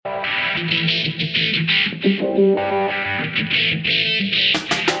This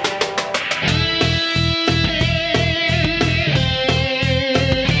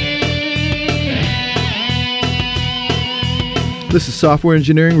is Software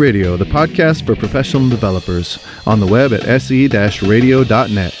Engineering Radio, the podcast for professional developers, on the web at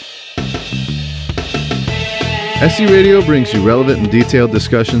se-radio.net. SE Radio brings you relevant and detailed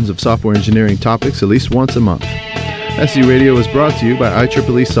discussions of software engineering topics at least once a month. SE Radio is brought to you by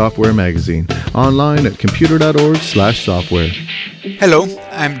IEEE Software Magazine, online at computer.org/software. Hello,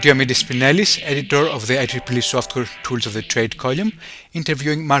 I'm Diomidis Spinellis, editor of the IEEE Software Tools of the Trade column,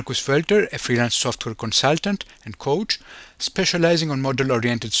 interviewing Markus Völter, a freelance software consultant and coach, specializing on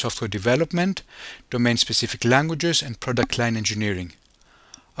model-oriented software development, domain-specific languages, and product line engineering.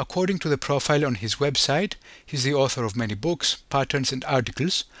 According to the profile on his website, he's the author of many books, patterns, and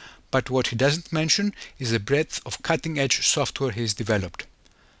articles, but what he doesn't mention is the breadth of cutting-edge software he's developed.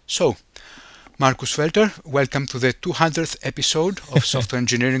 So, Markus Völter, welcome to the 200th episode of Software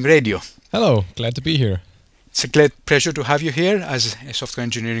Engineering Radio. Hello, glad to be here. It's a great pleasure to have you here as Software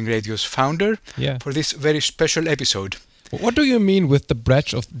Engineering Radio's founder for this very special episode. What do you mean with the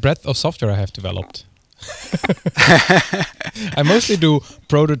breadth of software I have developed? I mostly do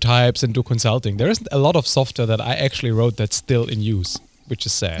prototypes and do consulting. There isn't a lot of software that I actually wrote that's still in use, which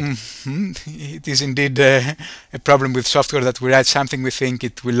is sad. Mm-hmm. It is indeed a problem with software that we write something, we think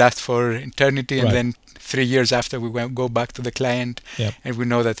it will last for eternity, and then 3 years after we go back to the client, and we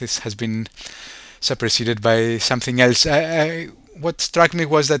know that this has been superseded by something else. What struck me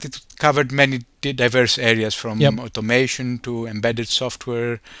was that it covered many diverse areas, from automation to embedded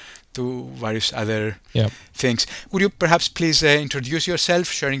software to various other things. Would you perhaps please introduce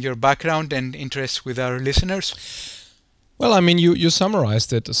yourself, sharing your background and interests with our listeners? Well, I mean, you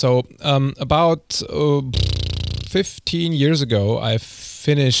summarized it. So about 15 years ago, I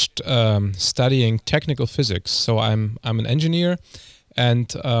finished studying technical physics. So I'm an engineer,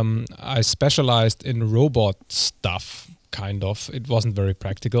 and I specialized in robot stuff, kind of. It wasn't very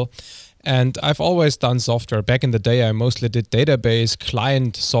practical. And I've always done software. Back in the day, I mostly did database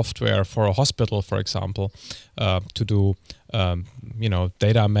client software for a hospital, for example, to do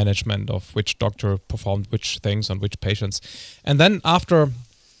data management of which doctor performed which things on which patients. And then after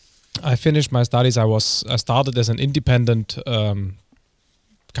I finished my studies, I started as an independent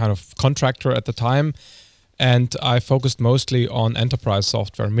kind of contractor at the time. And I focused mostly on enterprise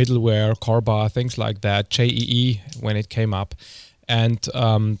software, middleware, Corba, things like that, JEE when it came up. And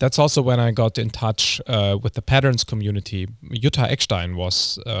that's also when I got in touch with the patterns community. Jutta Eckstein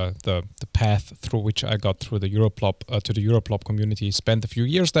was the path through which I got through the Europlop to the Europlop community. Spent a few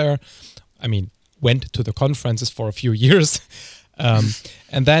years there. I mean, went to the conferences for a few years.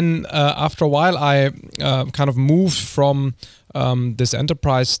 And then after a while, I kind of moved from this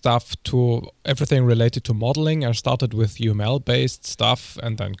enterprise stuff to everything related to modeling. I started with UML-based stuff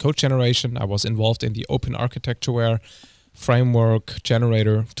and then code generation. I was involved in the open architecture framework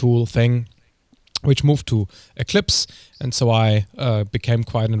generator tool thing, which moved to Eclipse. And so I became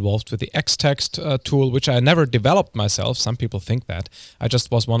quite involved with the Xtext tool, which I never developed myself. Some people think that. I just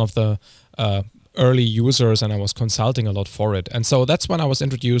was one of the early users, and I was consulting a lot for it. And so that's when I was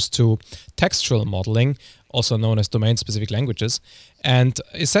introduced to textual modeling, also known as domain-specific languages. And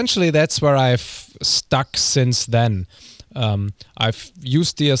essentially that's where I've stuck since then. I've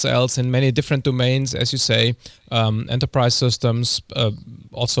used DSLs in many different domains, as you say, enterprise systems,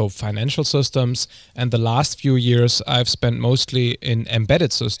 also financial systems. And the last few years I've spent mostly in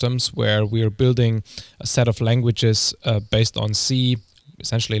embedded systems, where we're building a set of languages based on C,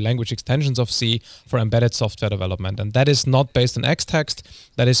 essentially language extensions of C for embedded software development. And that is not based on Xtext,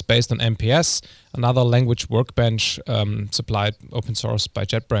 that is based on MPS, another language workbench supplied open source by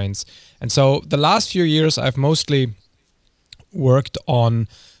JetBrains. And so the last few years I've mostly worked on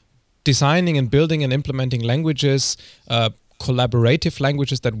designing and building and implementing languages, collaborative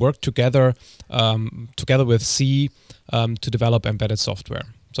languages that work together with C to develop embedded software.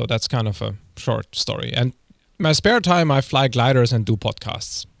 So that's kind of a short story. And in my spare time, I fly gliders and do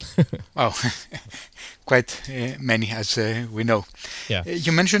podcasts. Oh, quite many, as we know. Yeah.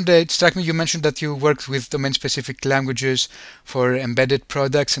 You mentioned, it struck me, you mentioned that you worked with domain-specific languages for embedded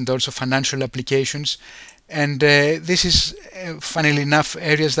products and also financial applications. And this is, funnily enough,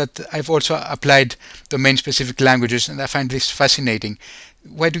 areas that I've also applied domain-specific languages, and I find this fascinating.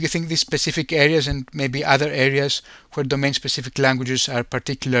 Why do you think these specific areas and maybe other areas where domain-specific languages are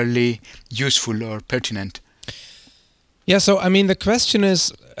particularly useful or pertinent? Yeah, so I mean, the question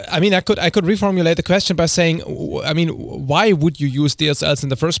is, I mean, I could reformulate the question by saying, I mean, why would you use DSLs in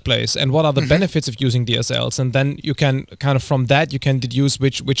the first place, and what are the benefits of using DSLs? And then you can kind of from that you can deduce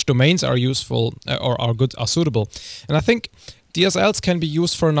which domains are useful or are suitable. And I think DSLs can be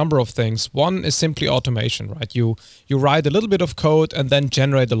used for a number of things. One is simply automation, right? You write a little bit of code and then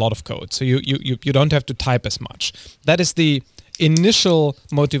generate a lot of code, so you don't have to type as much. That is the initial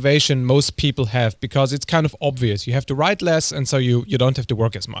motivation most people have, because it's kind of obvious. You have to write less, and so you don't have to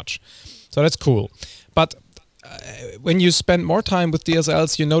work as much. So that's cool. But when you spend more time with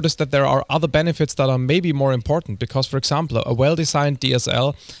DSLs, you notice that there are other benefits that are maybe more important, because, for example, a well-designed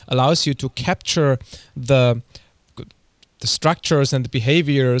DSL allows you to capture the structures and the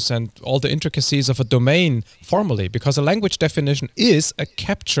behaviors and all the intricacies of a domain formally, because a language definition is a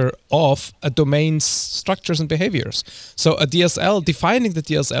capture of a domain's structures and behaviors. So a DSL, defining the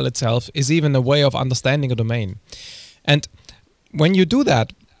DSL itself, is even a way of understanding a domain. And when you do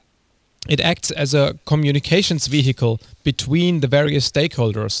that, it acts as a communications vehicle between the various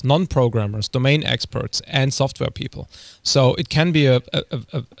stakeholders, non-programmers, domain experts, and software people. So it can be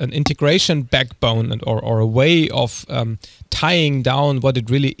an integration backbone or a way of tying down what it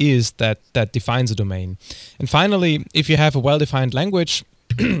really is that defines a domain. And finally, if you have a well-defined language,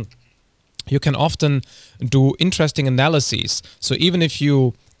 you can often do interesting analyses. So even if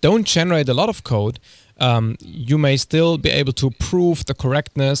you don't generate a lot of code, you may still be able to prove the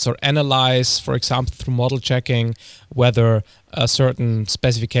correctness or analyze, for example, through model checking, whether a certain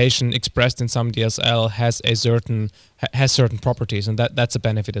specification expressed in some DSL has certain properties, and that's a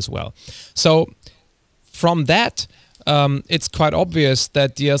benefit as well. So from that, it's quite obvious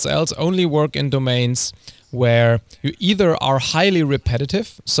that DSLs only work in domains where you either are highly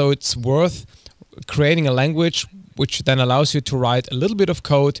repetitive, so it's worth creating a language which then allows you to write a little bit of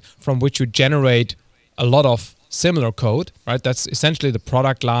code from which you generate a lot of similar code, right? That's essentially the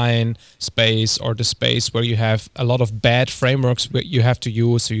product line space, or the space where you have a lot of bad frameworks where you have to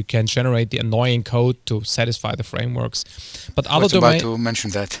use, so you can generate the annoying code to satisfy the frameworks. But other domains, about to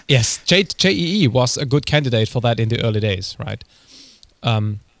mention that. Yes, JEE was a good candidate for that in the early days, right?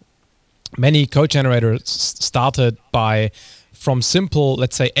 Many code generators started from simple,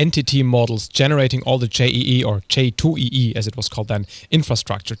 let's say, entity models, generating all the JEE or J2EE, as it was called then,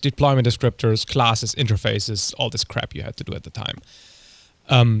 infrastructure, deployment descriptors, classes, interfaces, all this crap you had to do at the time.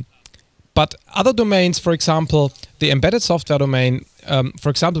 But other domains, for example, the embedded software domain, for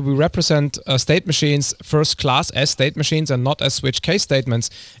example, we represent state machines first class as state machines and not as switch case statements.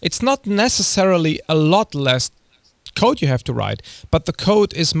 It's not necessarily a lot less code you have to write, but the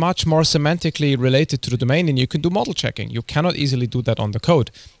code is much more semantically related to the domain, and you can do model checking. You cannot easily do that on the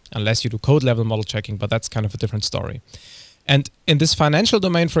code unless you do code level model checking, but that's kind of a different story. And in this financial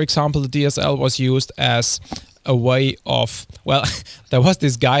domain, for example, the DSL was used as a way of, well, there was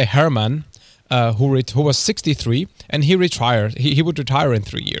this guy Herman who was 63, and he retired. He would retire in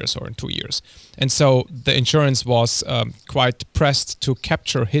 3 years or in 2 years. And so the insurance was quite pressed to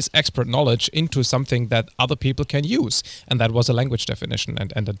capture his expert knowledge into something that other people can use. And that was a language definition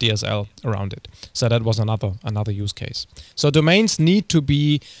and a DSL around it. So that was another use case. So domains need to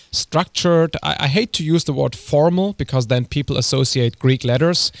be structured. I hate to use the word formal, because then people associate Greek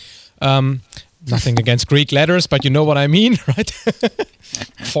letters. Nothing against Greek letters, but you know what I mean, right?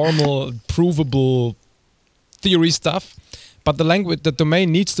 Formal, provable theory stuff. But the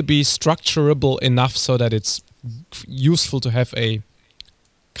domain needs to be structurable enough so that it's useful to have a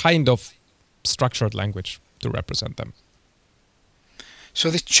kind of structured language to represent them. So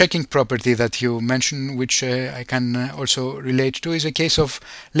this checking property that you mentioned, which I can also relate to, is a case of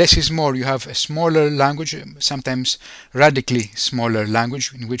less is more. You have a smaller language, sometimes radically smaller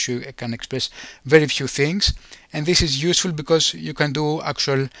language, in which you can express very few things. And this is useful because you can do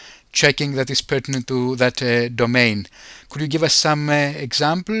actual checking that is pertinent to that domain. Could you give us some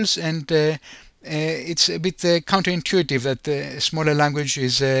examples? And it's a bit counterintuitive that a smaller language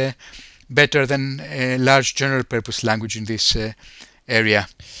is better than a large general purpose language in this area.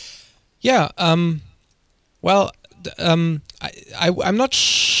 Yeah. Well, I'm not.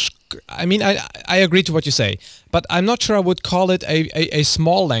 I mean, I agree to what you say, but I'm not sure I would call it a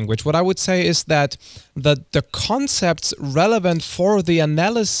small language. What I would say is that the concepts relevant for the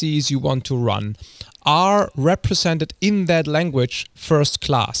analyses you want to run are represented in that language first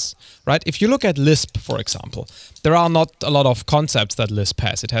class, right? If you look at Lisp, for example, there are not a lot of concepts that Lisp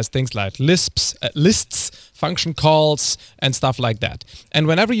has. It has things like lists, function calls, and stuff like that. And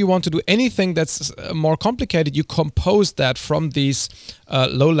whenever you want to do anything that's more complicated, you compose that from these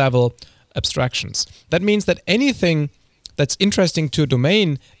low-level abstractions. That means that anything that's interesting to a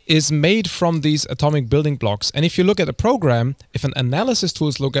domain is made from these atomic building blocks. And if you look at a program, if an analysis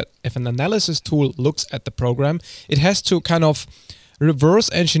tool looks at the program, it has to kind of reverse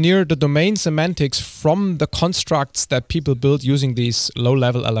engineer the domain semantics from the constructs that people build using these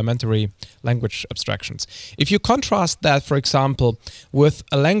low-level elementary language abstractions. If you contrast that, for example, with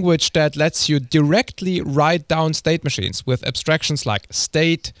a language that lets you directly write down state machines with abstractions like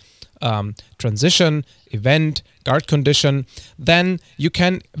state, transition, event, guard condition, then you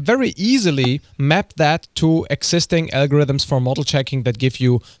can very easily map that to existing algorithms for model checking that give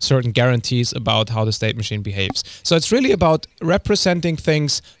you certain guarantees about how the state machine behaves. So it's really about representing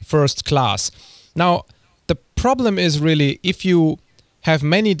things first class. Now, the problem is really if you have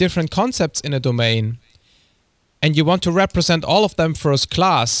many different concepts in a domain and you want to represent all of them first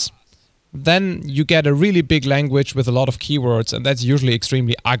class, then you get a really big language with a lot of keywords, and that's usually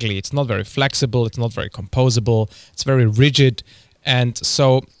extremely ugly. It's not very flexible, it's not very composable, it's very rigid, and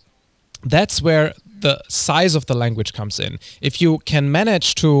so that's where the size of the language comes in. If you can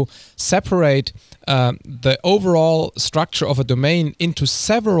manage to separate the overall structure of a domain into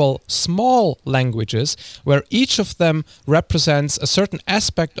several small languages where each of them represents a certain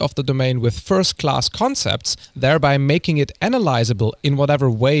aspect of the domain with first-class concepts, thereby making it analyzable in whatever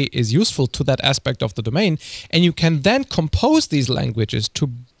way is useful to that aspect of the domain, and you can then compose these languages to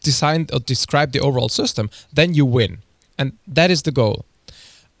design or describe the overall system, then you win. And that is the goal.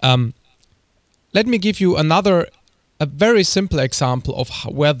 Let me give you a very simple example of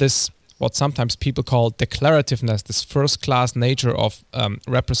where this, what sometimes people call declarativeness, this first-class nature of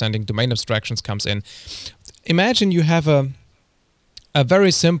representing domain abstractions comes in. Imagine you have a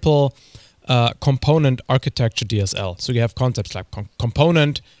very simple component architecture DSL. So you have concepts like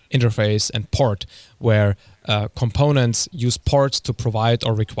component, interface, and port, where components use ports to provide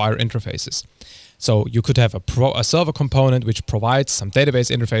or require interfaces. So you could have a server component which provides some database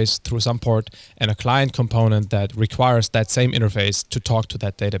interface through some port, and a client component that requires that same interface to talk to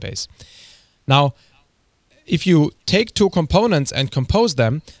that database. Now, if you take two components and compose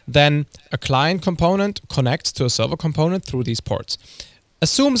them, then a client component connects to a server component through these ports.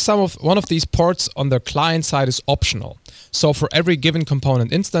 Assume one of these ports on the client side is optional. So for every given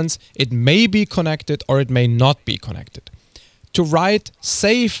component instance, it may be connected or it may not be connected. To write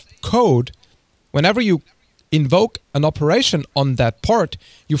safe code, whenever you invoke an operation on that port,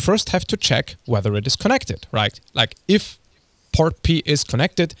 you first have to check whether it is connected, right? Like if port P is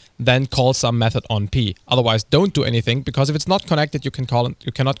connected, then call some method on P. Otherwise, don't do anything, because if it's not connected, you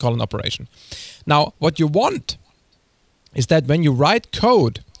cannot call an operation. Now, what you want is that when you write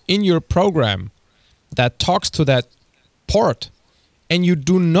code in your program that talks to that port, and you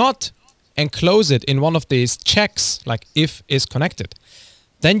do not enclose it in one of these checks, like if is connected,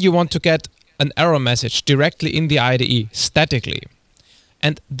 then you want to get an error message directly in the IDE statically.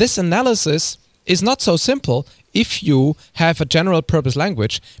 And this analysis is not so simple if you have a general purpose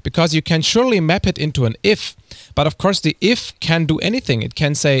language, because you can surely map it into an if, but of course the if can do anything. It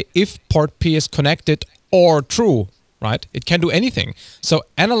can say if port P is connected or true, right? It can do anything. So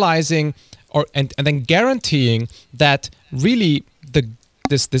analyzing and then guaranteeing that really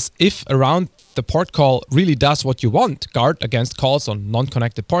this if around the port call really does what you want, guard against calls on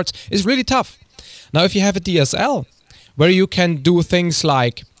non-connected ports, is really tough. Now, if you have a DSL where you can do things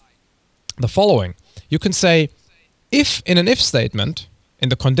like the following, you can say, if in an if statement, in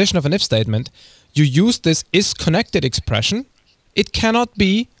the condition of an if statement, you use this is connected expression, it cannot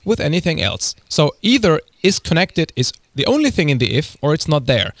be with anything else. So either is connected is the only thing in the if, or it's not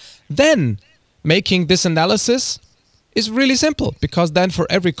there. Then making this analysis is really simple, because then for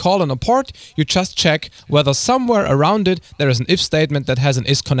every call on a port, you just check whether somewhere around it there is an if statement that has an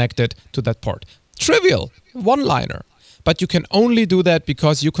is connected to that port. Trivial, one-liner. But you can only do that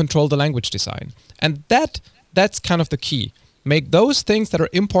because you control the language design. And that's kind of the key. Make those things that are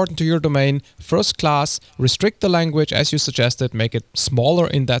important to your domain first class, restrict the language as you suggested, make it smaller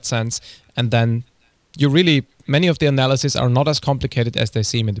in that sense, and then many of the analyses are not as complicated as they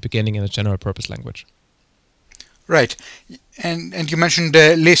seem in the beginning in a general purpose language. Right. And you mentioned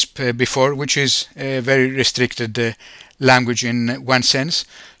Lisp before, which is a very restricted language in one sense.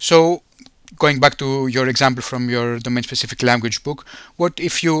 So going back to your example from your domain-specific language book, what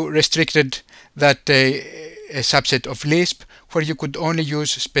if you restricted that a subset of Lisp where you could only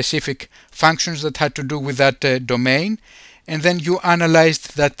use specific functions that had to do with that domain, and then you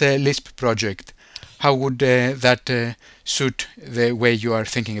analyzed that Lisp project? How would that suit the way you are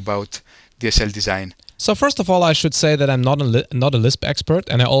thinking about DSL design? So first of all, I should say that I'm not a Lisp expert,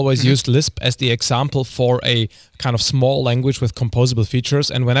 and I always use Lisp as the example for a kind of small language with composable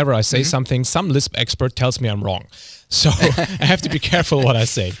features. And whenever I say something, some Lisp expert tells me I'm wrong. So I have to be careful what I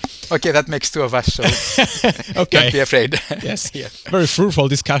say. Okay, that makes two of us, so okay. Don't be afraid. Yes, yeah. Very fruitful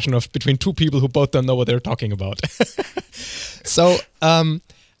discussion between two people who both don't know what they're talking about. So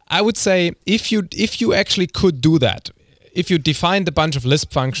I would say if you actually could do that, if you defined a bunch of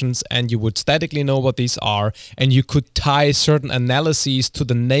Lisp functions and you would statically know what these are, and you could tie certain analyses to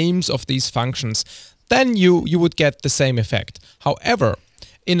the names of these functions, then you would get the same effect. However,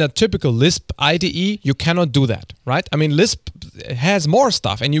 in a typical Lisp IDE, you cannot do that, right? I mean, Lisp has more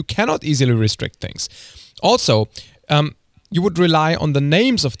stuff and you cannot easily restrict things. Also, you would rely on the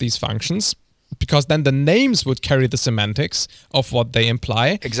names of these functions, because then the names would carry the semantics of what they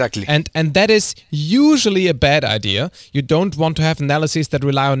imply. Exactly. And that is usually a bad idea. You don't want to have analyses that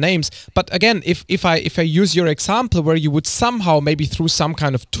rely on names. But again, if I use your example where you would somehow, maybe through some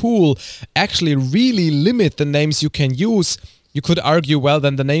kind of tool, actually really limit the names you can use, you could argue, well,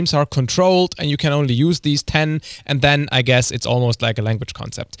 then the names are controlled and you can only use these 10, and then I guess it's almost like a language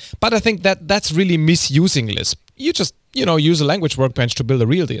concept. But I think that's really misusing Lisp. You just, use a language workbench to build a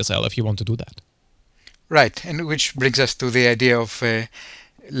real DSL if you want to do that. Right, and which brings us to the idea of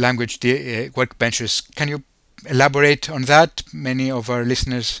language workbenches. Can you elaborate on that? Many of our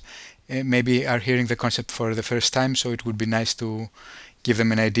listeners maybe are hearing the concept for the first time, so it would be nice to give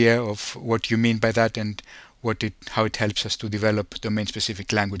them an idea of what you mean by that and how it helps us to develop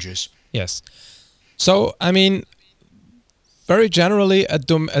domain-specific languages. Yes. So, I mean, very generally,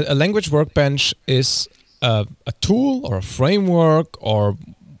 a language workbench is a tool or a framework or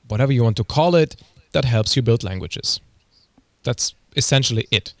whatever you want to call it that helps you build languages. That's essentially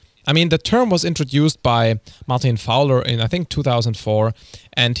it. I mean, the term was introduced by Martin Fowler in, I think, 2004,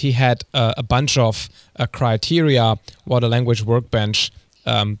 and he had a bunch of criteria what a language workbench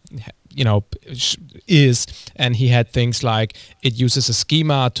is, and he had things like it uses a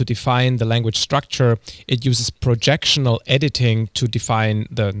schema to define the language structure, it uses projectional editing to define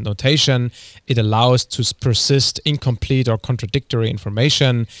the notation, it allows to persist incomplete or contradictory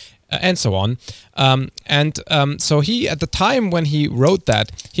information, and so on. So he, at the time when he wrote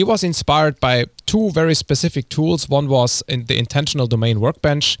that, he was inspired by two very specific tools. One was in the Intentional Domain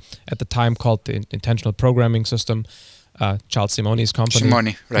Workbench, at the time called the Intentional Programming System, Charles Simone's company.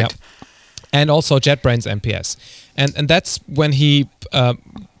 Simone, right. Yep. And also JetBrains MPS. And that's when he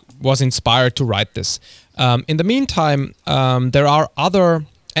was inspired to write this. In the meantime, there are other...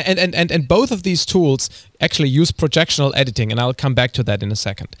 And both of these tools actually use projectional editing, and I'll come back to that in a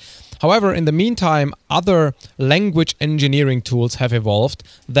second. However, in the meantime, other language engineering tools have evolved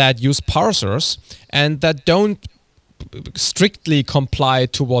that use parsers and that don't strictly comply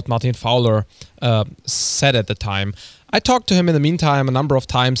to what Martin Fowler said at the time. I talked to him in the meantime a number of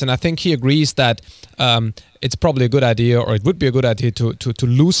times, and I think he agrees that it's probably a good idea, or it would be a good idea to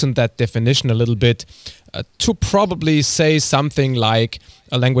loosen that definition a little bit, to probably say something like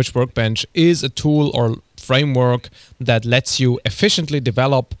a language workbench is a tool or framework that lets you efficiently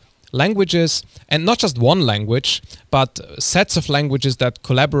develop languages, and not just one language, but sets of languages that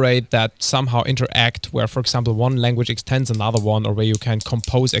collaborate, that somehow interact, where, for example, one language extends another one, or where you can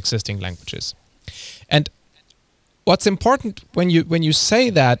compose existing languages. And what's important when you say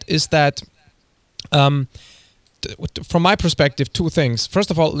that is that, from my perspective, two things. First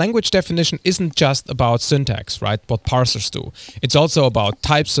of all, language definition isn't just about syntax, right? What parsers do. It's also about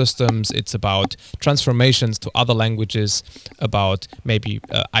type systems. It's about transformations to other languages, about maybe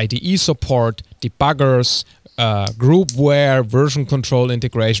IDE support, debuggers, groupware, version control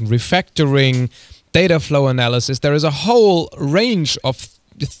integration, refactoring, data flow analysis. There is a whole range of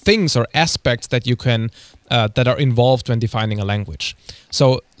things or aspects that you can that are involved when defining a language.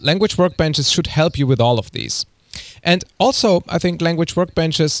 So language workbenches should help you with all of these. And also, I think language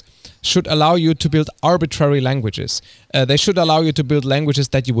workbenches should allow you to build arbitrary languages. They should allow you to build languages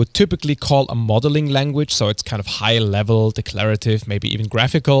that you would typically call a modeling language, so it's kind of high level, declarative, maybe even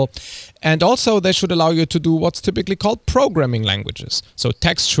graphical. And also, they should allow you to do what's typically called programming languages, so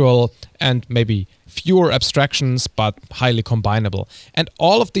textual and maybe fewer abstractions, but highly combinable. And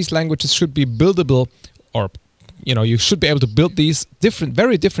all of these languages should be buildable, or you should be able to build these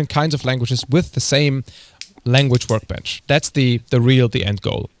very different kinds of languages with the same language workbench. That's the end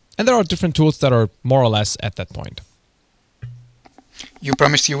goal. And there are different tools that are more or less at that point. You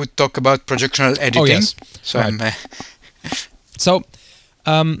promised you would talk about projectional editing. Oh, yes. So right. So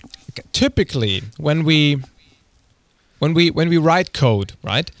typically when we write code,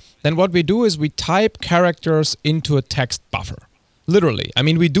 right, then what we do is we type characters into a text buffer. literally. I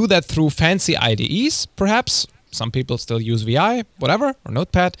mean, we do that through fancy IDEs, perhaps. Some people still use VI, whatever, or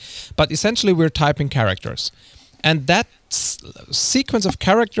Notepad. But essentially, we're typing characters. And that sequence of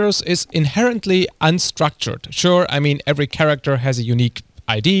characters is inherently unstructured. Sure, I mean, every character has a unique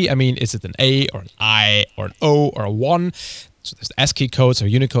ID. I mean, is it an A or an I or an O or a 1? So there's ASCII codes or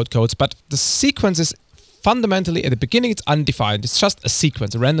Unicode codes. But the sequence is fundamentally, at the beginning, it's undefined. It's just a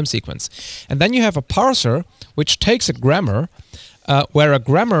sequence, a random sequence. And then you have a parser, which takes a grammar, where a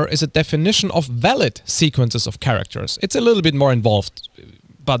grammar is a definition of valid sequences of characters. It's a little bit more involved,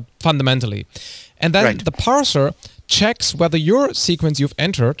 but fundamentally. And then the parser checks whether your sequence you've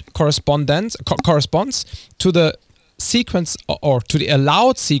entered corresponds to the sequence or to the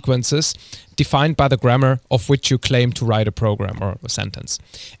allowed sequences defined by the grammar of which you claim to write a program or a sentence.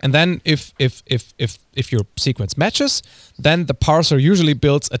 And then if your sequence matches, then the parser usually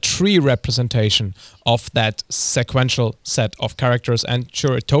builds a tree representation of that sequential set of characters. And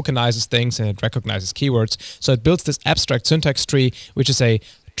sure, it tokenizes things and it recognizes keywords. So it builds this abstract syntax tree, which is a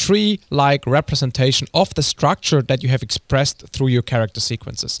tree-like representation of the structure that you have expressed through your character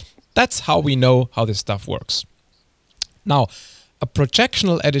sequences. That's how we know how this stuff works. Now, a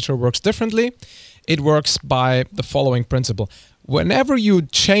projectional editor works differently. It works by the following principle. Whenever you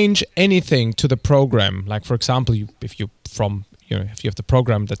change anything to the program, like for example, if you have the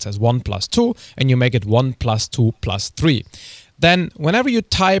program that says 1 plus 2 and you make it 1 plus 2 plus 3, then whenever you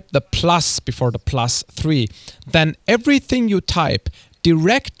type the plus before the plus 3, then everything you type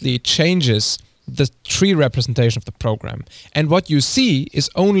directly changes the tree representation of the program. And what you see is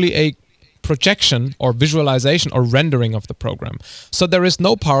only a projection or visualization or rendering of the program. So there is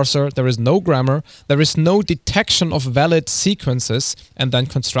no parser, there is no grammar, there is no detection of valid sequences and then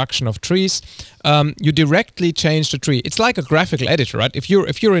construction of trees. You directly change the tree. It's like a graphical editor, right? If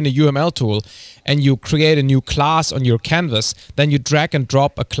you're in a UML tool and you create a new class on your canvas, then you drag and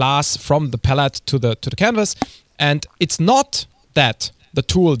drop a class from the palette to the canvas, and it's not that the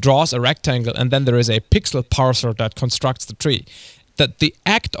tool draws a rectangle and then there is a pixel parser that constructs the tree. That the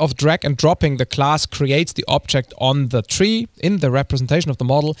act of drag and dropping the class creates the object on the tree in the representation of the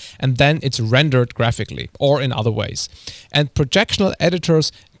model, and then it's rendered graphically or in other ways. And projectional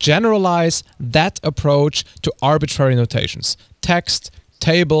editors generalize that approach to arbitrary notations. Text,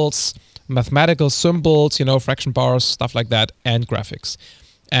 tables, mathematical symbols, fraction bars, stuff like that, and graphics.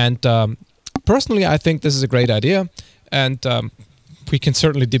 And personally, I think this is a great idea, and we can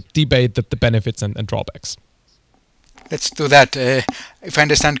certainly debate the benefits and drawbacks. Let's do that. If I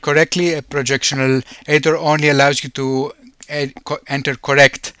understand correctly, a projectional editor only allows you to enter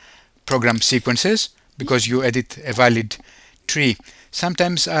correct program sequences because you edit a valid tree.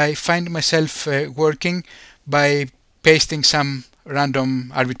 Sometimes I find myself working by pasting some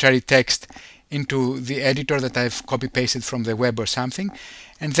random arbitrary text into the editor that I've copy-pasted from the web or something,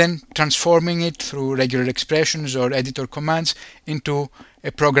 and then transforming it through regular expressions or editor commands into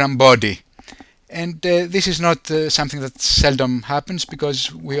a program body. And this is not something that seldom happens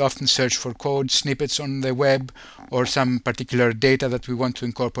because we often search for code snippets on the web or some particular data that we want to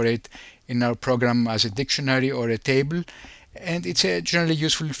incorporate in our program as a dictionary or a table. And it's a generally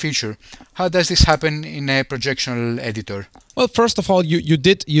useful feature. How does this happen in a projectional editor? Well, first of all, you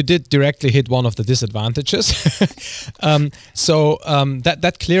did directly hit one of the disadvantages.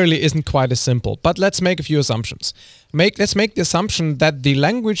 That clearly isn't quite as simple. But let's make a few assumptions. Let's make the assumption that the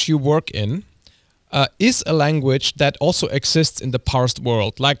language you work in is a language that also exists in the parsed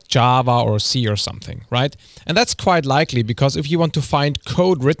world, like Java or C or something, right? And that's quite likely because if you want to find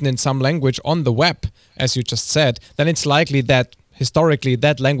code written in some language on the web, as you just said, then it's likely that historically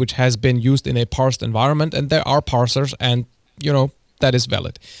that language has been used in a parsed environment and there are parsers and, that is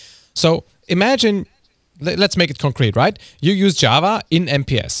valid. So imagine, let's make it concrete, right? You use Java in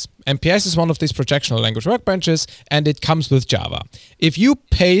MPS. MPS is one of these projectional language workbenches and it comes with Java. If you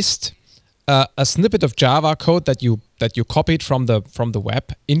paste a snippet of Java code that you copied from the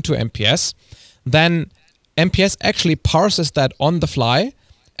web into MPS, then MPS actually parses that on the fly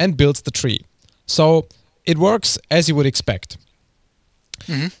and builds the tree. So it works as you would expect.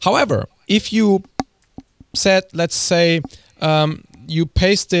 Mm-hmm. However, if you said, let's say, you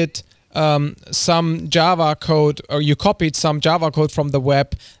pasted some Java code, or you copied some Java code from the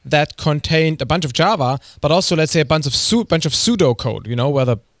web that contained a bunch of Java, but also, let's say, a bunch of pseudo code, where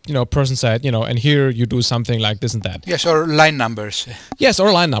the person said, and here you do something like this and that. Yes, or line numbers. Yes,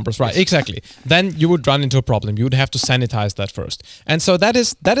 or line numbers, right, exactly. Then you would run into a problem. You would have to sanitize that first. And so that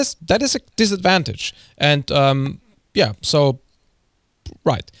is a disadvantage. And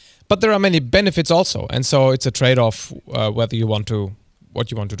right. But there are many benefits also. And so it's a trade-off what you want to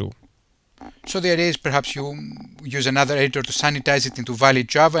do. So the idea is perhaps you use another editor to sanitize it into valid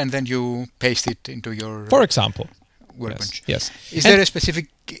Java and then you paste it into your For example. workbench. Yes. Is there a specific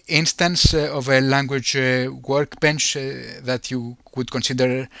instance of a language workbench that you would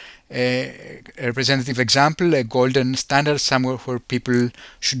consider a representative example, a golden standard, somewhere where people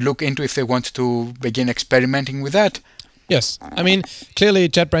should look into if they want to begin experimenting with that? Yes, I mean, clearly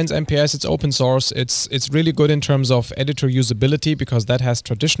JetBrains MPS, it's open source. It's really good in terms of editor usability, because that has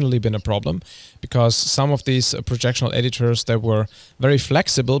traditionally been a problem, because some of these projectional editors, they were very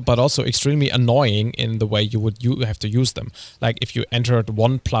flexible but also extremely annoying in the way you have to use them. Like if you entered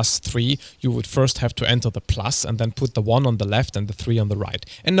 1 plus 3, you would first have to enter the plus and then put the 1 on the left and the 3 on the right.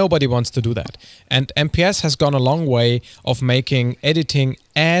 And nobody wants to do that. And MPS has gone a long way of making editing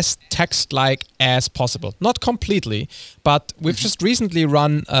as text-like as possible. Not completely, but we've just recently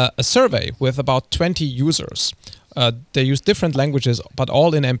run a survey with about 20 users. They use different languages, but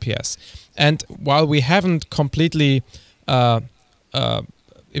all in MPS. And while we haven't completely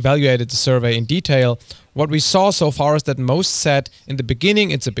evaluated the survey in detail, what we saw so far is that most said in the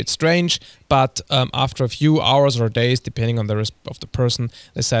beginning it's a bit strange, but after a few hours or days, depending on the risk of the person,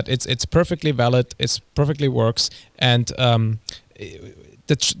 they said it's perfectly valid, it perfectly works, and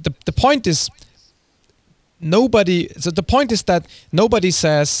the point is nobody. So the point is that nobody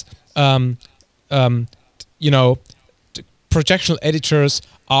says, projectional editors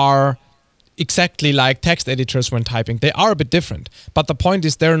are exactly like text editors when typing. They are a bit different, but the point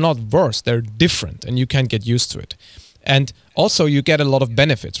is they're not worse. They're different, and you can get used to it. And also you get a lot of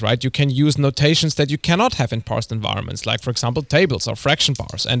benefits, right? You can use notations that you cannot have in parsed environments, like for example tables or fraction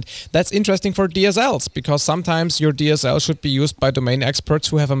bars. And that's interesting for DSLs, because sometimes your DSL should be used by domain experts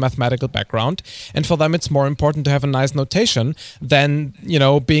who have a mathematical background, and for them it's more important to have a nice notation than,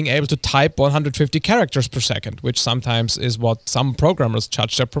 being able to type 150 characters per second, which sometimes is what some programmers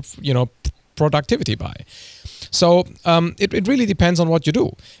judge their productivity by. So it really depends on what you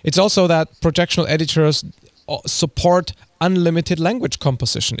do. It's also that projectional editors support unlimited language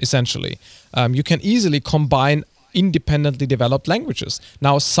composition, essentially. You can easily combine independently developed languages.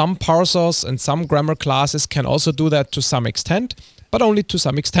 Now, some parsers and some grammar classes can also do that to some extent, but only to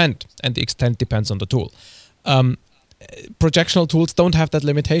some extent, and the extent depends on the tool. Projectional tools don't have that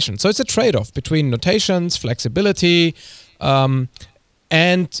limitation. So it's a trade-off between notations, flexibility,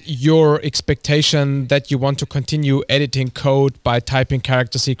 and your expectation that you want to continue editing code by typing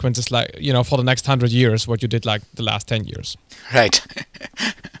character sequences like, for the next 100 years, what you did like the last 10 years. Right.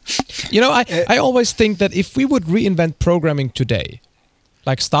 I always think that if we would reinvent programming today,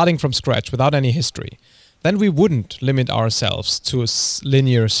 like starting from scratch without any history, then we wouldn't limit ourselves to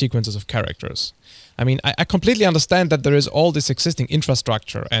linear sequences of characters. I mean, I completely understand that there is all this existing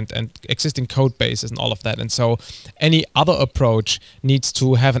infrastructure and existing code bases and all of that. And so any other approach needs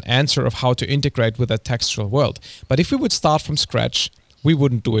to have an answer of how to integrate with that textual world. But if we would start from scratch, we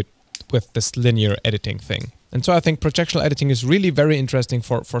wouldn't do it with this linear editing thing. And so I think projectional editing is really very interesting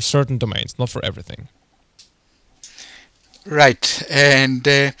for certain domains, not for everything. Right. And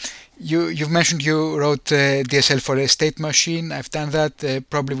you've mentioned you wrote DSL for a state machine. I've done that.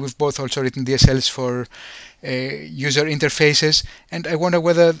 Probably we've both also written DSLs for user interfaces. And I wonder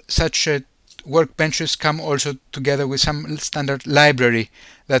whether such workbenches come also together with some standard library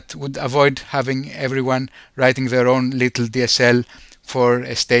that would avoid having everyone writing their own little DSL for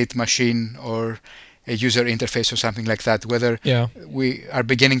a state machine or a user interface or something like that. Whether we are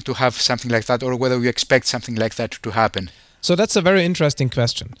beginning to have something like that, or whether we expect something like that to happen. So that's a very interesting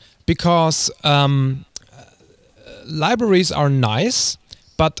question, because libraries are nice,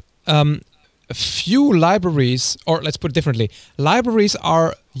 but few libraries, or let's put it differently, libraries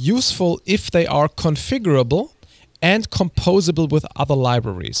are useful if they are configurable and composable with other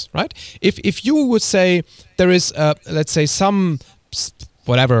libraries, right? If you would say there is, let's say, some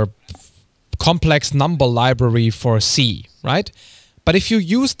whatever complex number library for C, right? But if you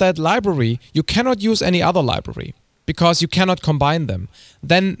use that library, you cannot use any other library, because you cannot combine them,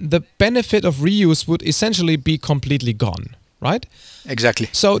 then the benefit of reuse would essentially be completely gone, right? Exactly.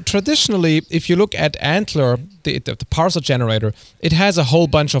 So traditionally, if you look at Antler, the parser generator, it has a whole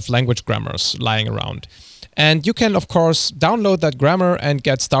bunch of language grammars lying around. And you can, of course, download that grammar and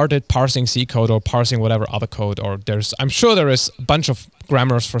get started parsing C code or parsing whatever other code, or I'm sure there is a bunch of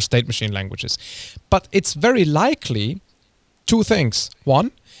grammars for state machine languages. But it's very likely two things.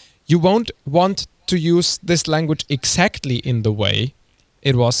 One, you won't want to use this language exactly in the way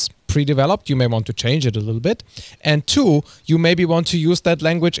it was pre-developed. You may want to change it a little bit. And two, you maybe want to use that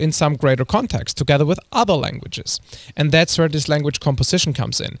language in some greater context together with other languages. And that's where this language composition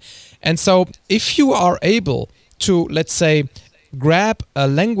comes in. And so if you are able to, let's say, grab a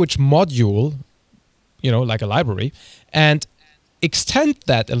language module, like a library, and extend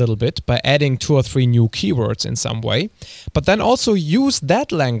that a little bit by adding 2 or 3 new keywords in some way, but then also use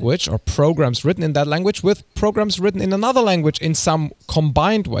that language or programs written in that language with programs written in another language in some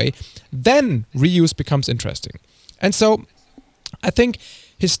combined way, then reuse becomes interesting. And so I think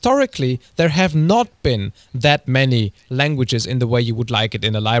historically there have not been that many languages in the way you would like it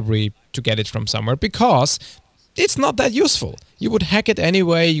in a library to get it from somewhere, because it's not that useful. You would hack it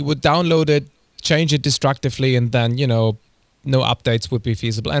anyway, you would download it, change it destructively, and then, no updates would be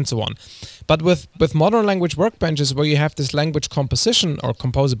feasible, and so on. But with modern language workbenches, where you have this language composition or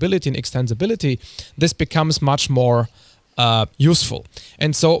composability and extensibility, this becomes much more useful.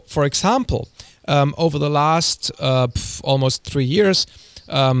 And so, for example, over the last almost 3 years,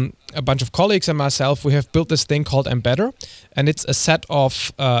 a bunch of colleagues and myself, we have built this thing called Embedder, and it's a set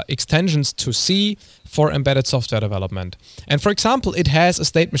of extensions to C for embedded software development. And for example, it has a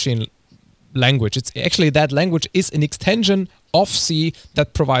state machine language. It's actually, that language is an extension of C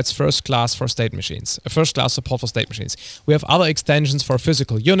that provides first class support for state machines. We have other extensions for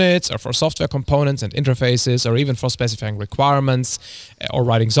physical units or for software components and interfaces, or even for specifying requirements or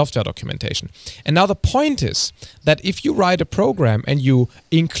writing software documentation. And now the point is that if you write a program and you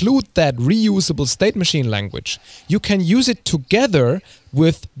include that reusable state machine language, you can use it together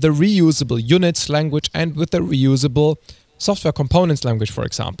with the reusable units language and with the reusable software components language, for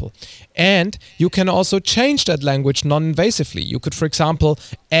example. And you can also change that language non-invasively. You could, for example,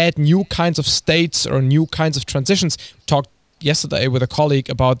 add new kinds of states or new kinds of transitions. Talked yesterday with a colleague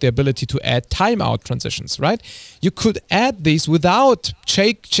about the ability to add timeout transitions, right? You could add these without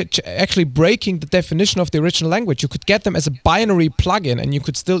actually breaking the definition of the original language. You could get them as a binary plugin, and you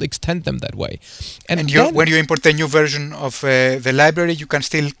could still extend them that way. And when you import the new version of the library, you can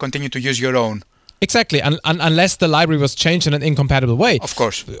still continue to use your own. Exactly, unless the library was changed in an incompatible way. Of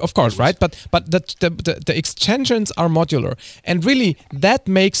course, right? But the extensions are modular, and really that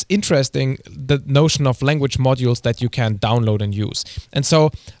makes interesting the notion of language modules that you can download and use. And so,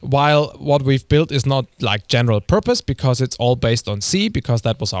 while what we've built is not like general purpose because it's all based on C, because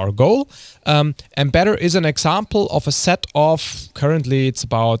that was our goal, Embedder is an example of a set of, currently it's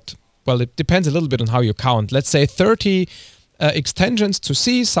about, well, it depends a little bit on how you count. Let's say 30 extensions to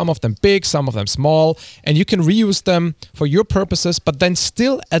C, some of them big, some of them small, and you can reuse them for your purposes, but then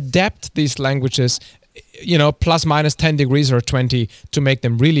still adapt these languages, plus minus 10 degrees or 20 to make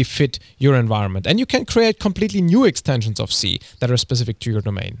them really fit your environment. And you can create completely new extensions of C that are specific to your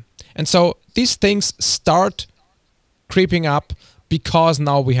domain. And so these things start creeping up because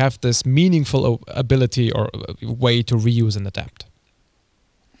now we have this meaningful ability or way to reuse and adapt.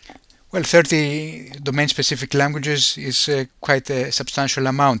 Well, 30 domain-specific languages is quite a substantial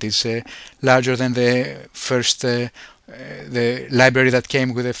amount. It's larger than the first, the library that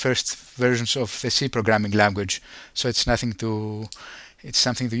came with the first versions of the C programming language. So it's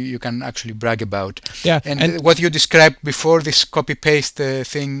something that you can actually brag about. Yeah, and what you described before, this copy-paste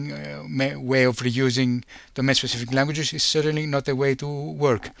thing, way of reusing domain-specific languages, is certainly not a way to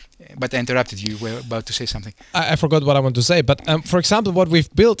work. But I interrupted you. You were about to say something. I forgot what I want to say. But for example, what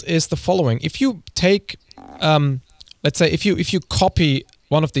we've built is the following. If you take, let's say, if you copy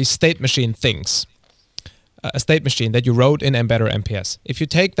one of these state machine things, a state machine that you wrote in Embedder MPS, if you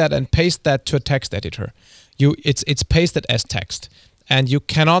take that and paste that to a text editor, it's pasted as text. And you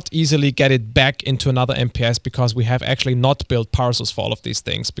cannot easily get it back into another MPS because we have actually not built parsers for all of these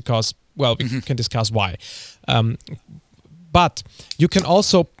things because, well, we can discuss why. But you can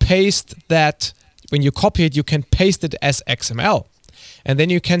also paste that, when you copy it, you can paste it as XML. And then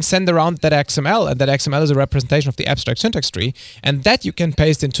you can send around that XML, and that XML is a representation of the abstract syntax tree, and that you can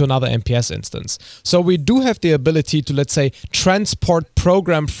paste into another MPS instance. So we do have the ability to, let's say, transport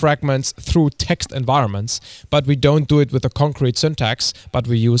program fragments through text environments, but we don't do it with a concrete syntax, but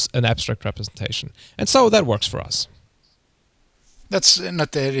we use an abstract representation. And so that works for us. That's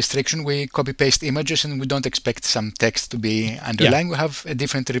not a restriction. We copy-paste images and we don't expect some text to be underlined. Yeah. We have a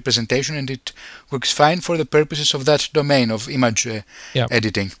different representation and it works fine for the purposes of that domain of image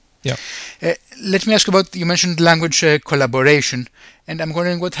editing. Yeah. Let me ask about, you mentioned language collaboration, and I'm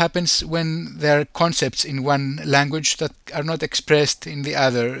wondering what happens when there are concepts in one language that are not expressed in the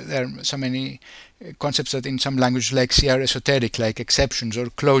other. There are so many concepts that in some languages like C are esoteric, like exceptions or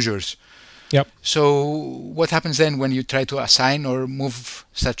closures. Yep. So what happens then when you try to assign or move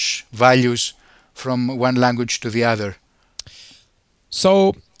such values from one language to the other?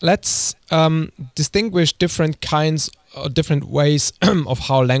 So let's distinguish different kinds or different ways of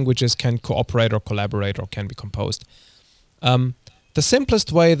how languages can cooperate or collaborate or can be composed. the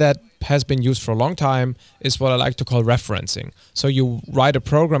simplest way that has been used for a long time is what I like to call referencing. So you write a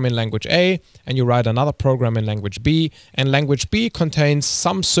program in language A and you write another program in language B, and language B contains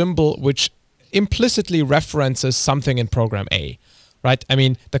some symbol which implicitly references something in program A. Right? I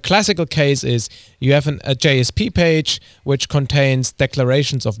mean, the classical case is you have a JSP page which contains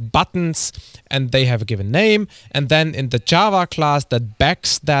declarations of buttons and they have a given name, and then in the Java class that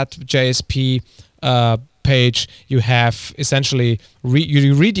backs that JSP page, you have essentially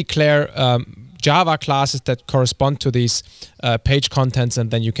you redeclare Java classes that correspond to these page contents, and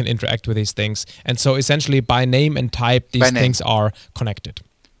then you can interact with these things. And so essentially by name and type, these things are connected.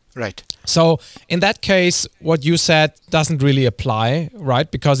 Right. So in that case, what you said doesn't really apply, right?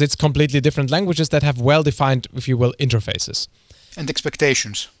 Because it's completely different languages that have well-defined, if you will, interfaces. And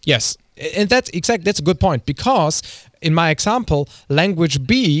expectations. Yes. And that's a good point, because in my example, language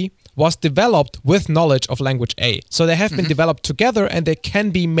B was developed with knowledge of language A. So they have been developed together and they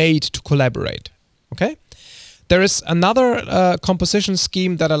can be made to collaborate. Okay? There is another composition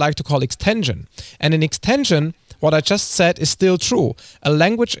scheme that I like to call extension. And in extension, what I just said is still true. A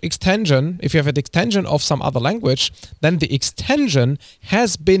language extension, if you have an extension of some other language, then the extension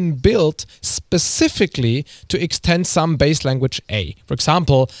has been built specifically to extend some base language A. For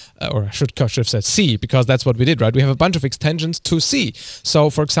example, or I should have said C, because that's what we did, right? We have a bunch of extensions to C.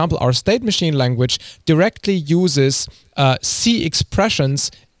 So, for example, our state machine language directly uses C expressions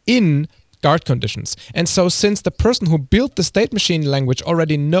in guard conditions. And so since the person who built the state machine language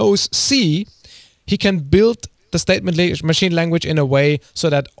already knows C, he can build the state machine language in a way so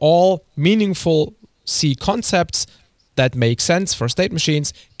that all meaningful C concepts that make sense for state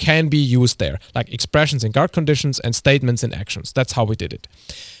machines can be used there, like expressions in guard conditions and statements in actions. That's how we did it.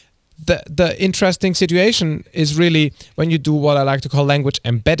 The interesting situation is really when you do what I like to call language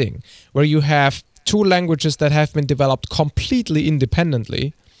embedding, where you have two languages that have been developed completely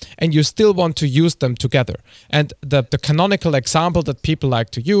independently, and you still want to use them together. And the canonical example that people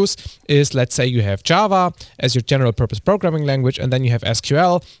like to use is, let's say you have Java as your general purpose programming language, and then you have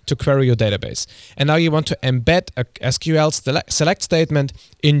SQL to query your database. And now you want to embed a SQL select statement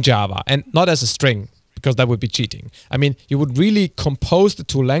in Java, and not as a string, because that would be cheating. I mean, you would really compose the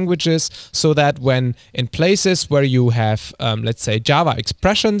two languages so that when in places where you have, let's say, Java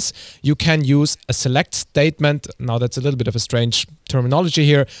expressions, you can use a select statement. Now, that's a little bit of a strange terminology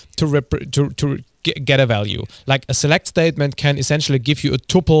here, to get a value. Like a select statement can essentially give you a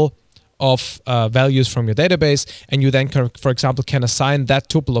tuple of values from your database, and you then, for example, can assign that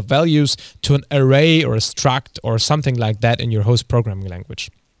tuple of values to an array or a struct or something like that in your host programming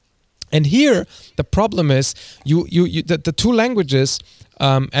language. And here, the problem is the two languages,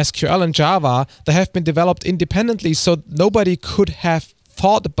 SQL and Java, they have been developed independently, so nobody could have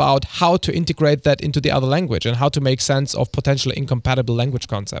thought about how to integrate that into the other language and how to make sense of potentially incompatible language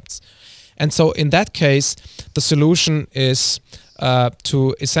concepts. And so in that case, the solution is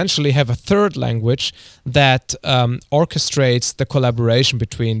to essentially have a third language that orchestrates the collaboration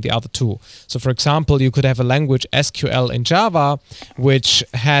between the other two. So for example, you could have a language SQL in Java which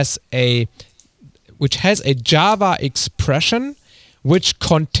has a Java expression which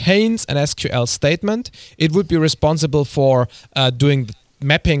contains an SQL statement. It would be responsible for doing the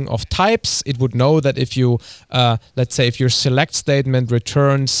mapping of types. It would know that if you, let's say, if your select statement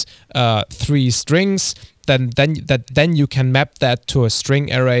returns 3 strings, then you can map that to a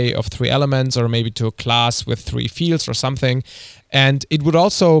string array of 3 elements, or maybe to a class with 3 fields or something. And it would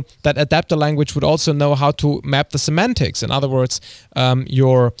also, that adapter language would also know how to map the semantics. In other words,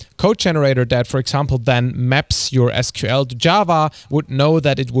 your code generator that, for example, then maps your SQL to Java would know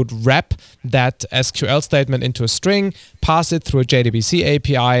that it would wrap that SQL statement into a string, pass it through a JDBC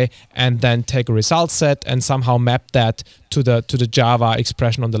API, and then take a result set and somehow map that to the Java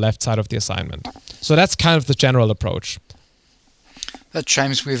expression on the left side of the assignment. So that's kind of the general approach. That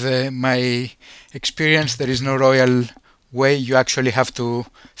chimes with my experience. There is no royal way. You actually have to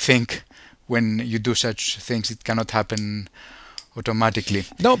think when you do such things. It cannot happen automatically.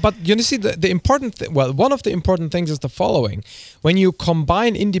 No, but you see, the important one of the important things is the following. When you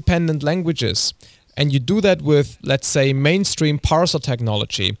combine independent languages, and you do that with, let's say, mainstream parser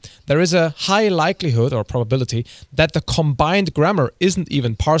technology, there is a high likelihood or probability that the combined grammar isn't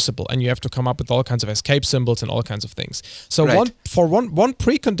even parsable, and you have to come up with all kinds of escape symbols and all kinds of things. So right. one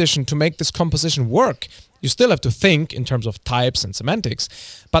precondition to make this composition work, you still have to think in terms of types and semantics,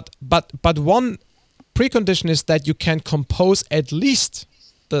 but one precondition is that you can compose at least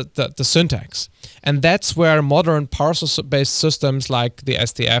the syntax. And that's where modern parser-based systems like the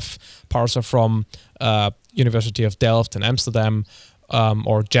SDF parser from University of Delft in Amsterdam,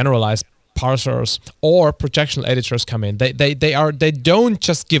 or generalized parsers or projectional editors come in. They don't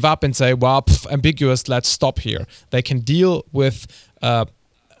just give up and say, well, ambiguous, let's stop here. They can deal with a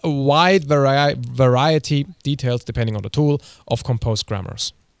wide variety, details depending on the tool, of composed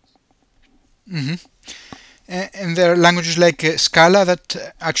grammars. Mm-hmm. And there are languages like Scala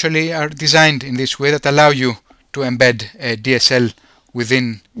that actually are designed in this way that allow you to embed a DSL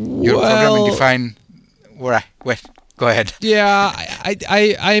within your program and define. Wait, go ahead. Yeah,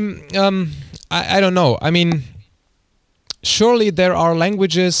 I don't know. I mean, surely there are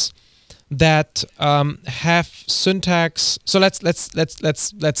languages that have syntax. So let's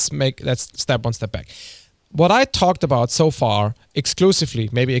step one step back. What I talked about so far exclusively,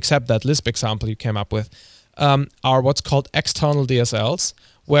 maybe except that Lisp example you came up with, are what's called external DSLs,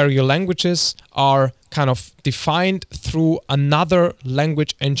 where your languages are kind of defined through another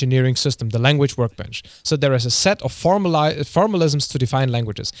language engineering system, the language workbench. So there is a set of formalisms to define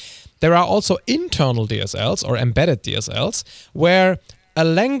languages. There are also internal DSLs or embedded DSLs, where a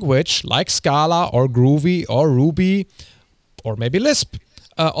language like Scala or Groovy or Ruby or maybe Lisp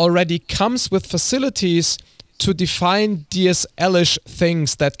already comes with facilities to define DSL-ish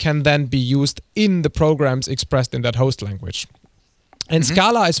things that can then be used in the programs expressed in that host language. And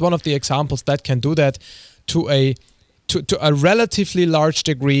Scala is one of the examples that can do that to a relatively large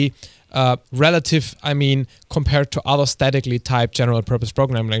degree, compared to other statically typed general-purpose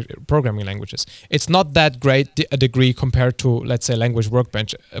programming languages. It's not that great a degree compared to, let's say, language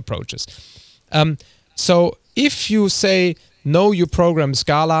workbench approaches. So if you say, no, you program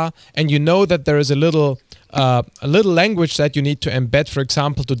Scala, and you know that there is a little language that you need to embed, for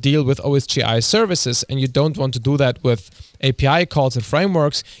example, to deal with OSGI services, and you don't want to do that with API calls and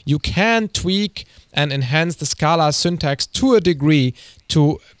frameworks, you can tweak and enhance the Scala syntax to a degree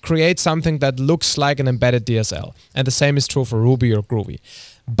to create something that looks like an embedded DSL. And the same is true for Ruby or Groovy.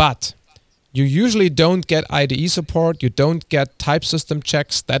 But you usually don't get IDE support, you don't get type system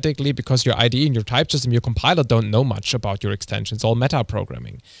checks statically because your IDE and your type system, your compiler don't know much about your extension. It's all meta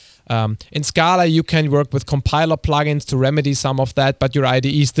programming. In Scala, you can work with compiler plugins to remedy some of that, but your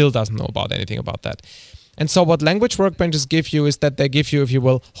IDE still doesn't know about anything about that. And so what language workbenches give you is that they give you, if you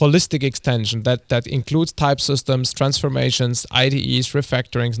will, holistic extension that includes type systems, transformations, IDEs,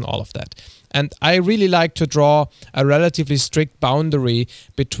 refactorings, and all of that. And I really like to draw a relatively strict boundary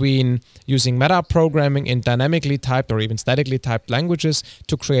between using meta programming in dynamically typed or even statically typed languages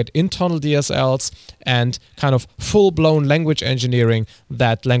to create internal DSLs and kind of full-blown language engineering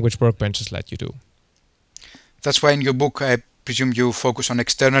that language workbenches let you do. That's why in your book, I presume you focus on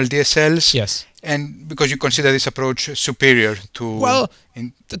external DSLs. Yes. And because you consider this approach superior to... Well,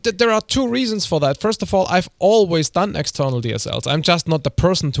 there are two reasons for that. First of all, I've always done external DSLs. I'm just not the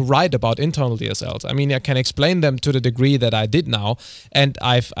person to write about internal DSLs. I mean, I can explain them to the degree that I did now, and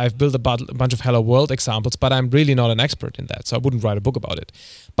I've built a bunch of Hello World examples, but I'm really not an expert in that, so I wouldn't write a book about it.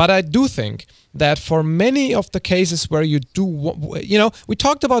 But I do think that for many of the cases where you do, we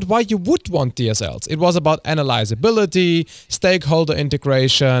talked about why you would want DSLs. It was about analyzability, stakeholder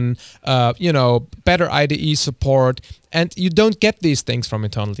integration, better IDE support, and you don't get these things from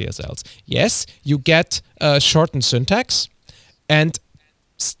internal DSLs. Yes, you get shortened syntax and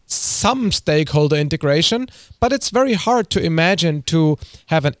some stakeholder integration, but it's very hard to imagine to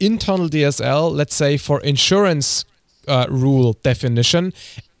have an internal DSL, let's say for insurance rule definition,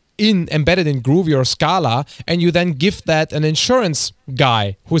 embedded in Groovy or Scala, and you then give that an insurance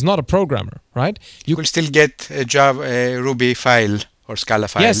guy who's not a programmer, right? You will still get a Ruby file or Scala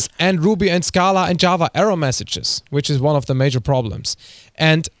file. Yes, and Ruby and Scala and Java error messages, which is one of the major problems.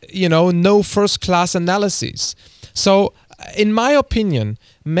 And, no first-class analyses. So, in my opinion,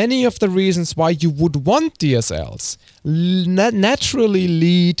 many of the reasons why you would want DSLs naturally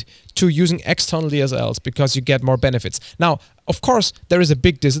lead to using external DSLs because you get more benefits. Now, of course, there is a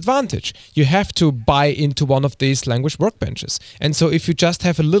big disadvantage. You have to buy into one of these language workbenches. And so if you just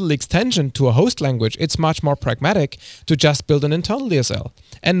have a little extension to a host language, it's much more pragmatic to just build an internal DSL.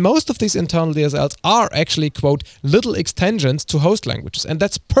 And most of these internal DSLs are actually, quote, little extensions to host languages. And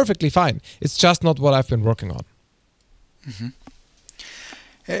that's perfectly fine. It's just not what I've been working on. Mm-hmm.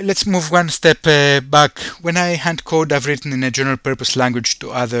 Let's move one step back. When I hand code I've written in a general purpose language to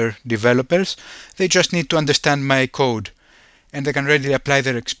other developers, they just need to understand my code, and they can readily apply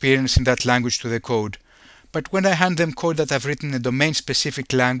their experience in that language to the code. But when I hand them code that I've written in a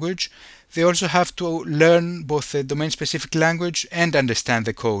domain-specific language, they also have to learn both the domain-specific language and understand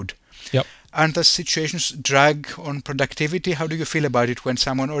the code. Yep. Aren't those situations drag on productivity? How do you feel about it when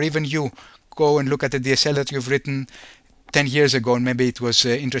someone, or even you, go and look at the DSL that you've written 10 years ago, and maybe it was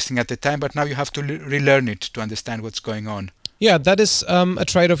interesting at the time, but now you have to relearn it to understand what's going on? Yeah, that is a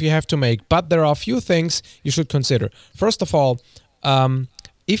trade-off you have to make. But there are a few things you should consider. First of all,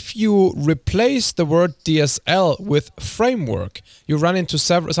 if you replace the word DSL with framework, you run into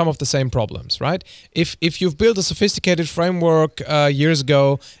some of the same problems, right? If you've built a sophisticated framework years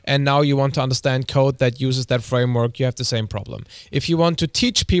ago and now you want to understand code that uses that framework, you have the same problem. If you want to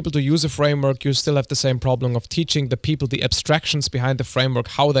teach people to use a framework, you still have the same problem of teaching the people the abstractions behind the framework,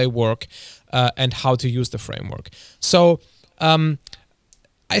 how they work, and how to use the framework. So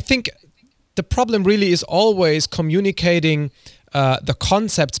I think the problem really is always communicating the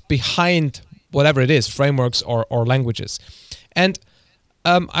concepts behind whatever it is, frameworks or languages. And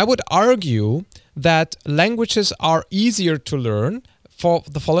I would argue that languages are easier to learn for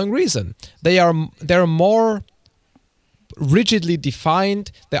the following reason. They're more rigidly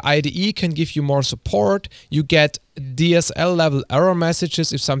defined. The IDE can give you more support. You get DSL level error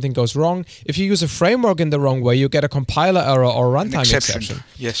messages if something goes wrong. If you use a framework in the wrong way, you get a compiler error or runtime exception.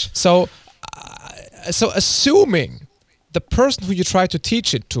 Yes. So assuming the person who you try to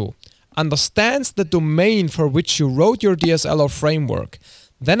teach it to understands the domain for which you wrote your DSL or framework,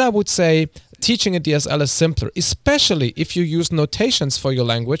 then I would say teaching a DSL is simpler, especially if you use notations for your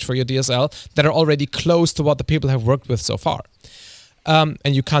language, for your DSL, that are already close to what the people have worked with so far. And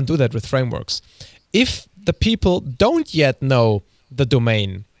you can't do that with frameworks. If the people don't yet know the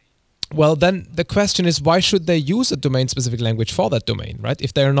domain, well, then the question is, why should they use a domain-specific language for that domain, right?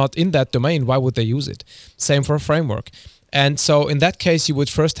 If they're not in that domain, why would they use it? Same for a framework. And so in that case, you would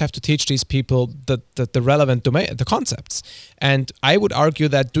first have to teach these people the relevant domain, the concepts. And I would argue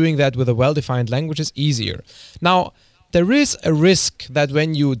that doing that with a well-defined language is easier. Now, there is a risk that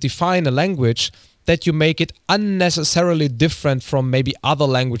when you define a language, that you make it unnecessarily different from maybe other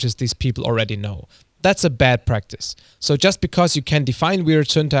languages these people already know. That's a bad practice. So just because you can define weird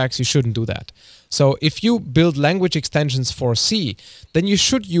syntax, you shouldn't do that. So if you build language extensions for C, then you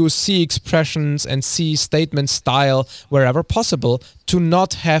should use C expressions and C statement style wherever possible to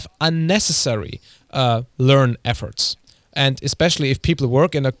not have unnecessary learn efforts. And especially if people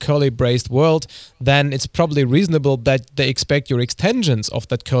work in a curly-braced world, then it's probably reasonable that they expect your extensions of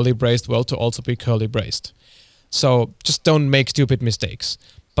that curly-braced world to also be curly-braced. So just don't make stupid mistakes.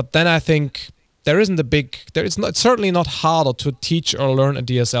 But then I think it's certainly not harder to teach or learn a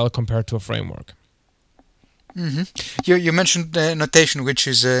DSL compared to a framework. Mm-hmm. You mentioned notation, which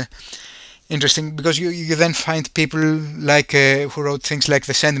is interesting because you then find people like who wrote things like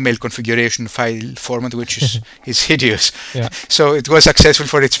the sendmail configuration file format, which is hideous. Yeah. So it was successful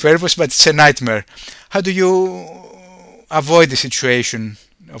for its purpose, but it's a nightmare. How do you avoid the situation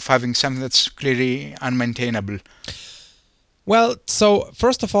of having something that's clearly unmaintainable? Well, so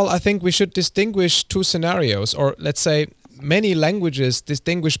first of all, I think we should distinguish two scenarios, or let's say many languages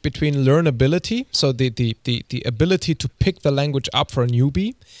distinguish between learnability, so the ability to pick the language up for a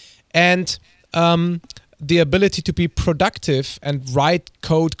newbie, and the ability to be productive and write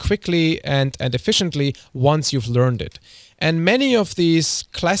code quickly and efficiently once you've learned it. And many of these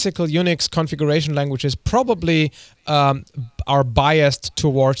classical Unix configuration languages probably are biased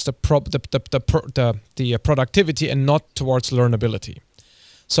towards the productivity and not towards learnability.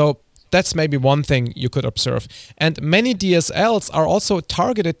 So that's maybe one thing you could observe. And many DSLs are also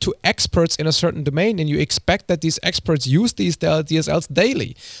targeted to experts in a certain domain, and you expect that these experts use these DSLs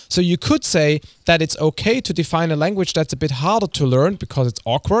daily. So you could say that it's okay to define a language that's a bit harder to learn because it's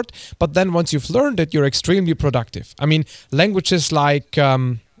awkward, but then once you've learned it, you're extremely productive. I mean, languages like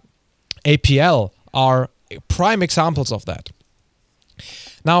APL are prime examples of that.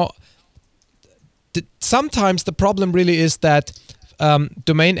 Now, sometimes the problem really is that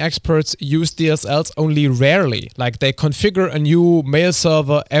domain experts use DSLs only rarely. Like they configure a new mail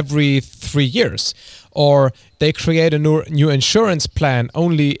server every 3 years, or they create a new insurance plan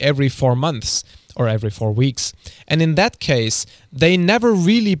only every 4 months or every 4 weeks. And in that case, they never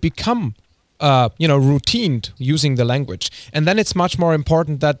really become routined using the language. And then it's much more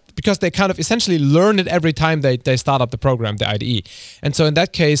important that, because they kind of essentially learn it every time they start up the program, the IDE. And so in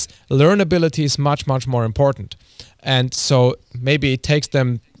that case, learnability is much, much more important. And so maybe it takes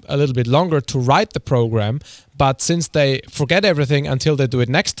them a little bit longer to write the program, but since they forget everything until they do it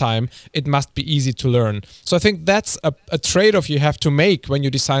next time, it must be easy to learn. So I think that's a trade-off you have to make when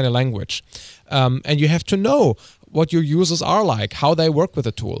you design a language. And you have to know what your users are like, how they work with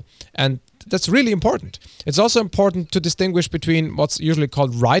the tool. And that's really important. It's also important to distinguish between what's usually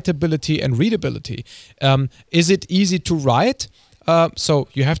called writability and readability. Is it easy to write? So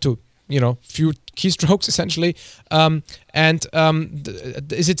you have to keystrokes essentially,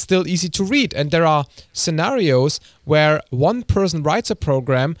 is it still easy to read? And there are scenarios where one person writes a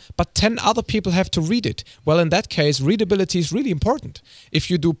program, but 10 other people have to read it. Well, in that case, readability is really important. If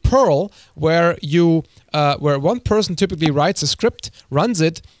you do Perl, where one person typically writes a script, runs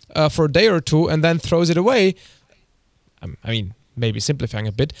it for a day or two, and then throws it away, I mean, maybe simplifying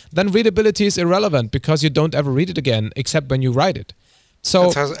a bit, then readability is irrelevant because you don't ever read it again except when you write it. So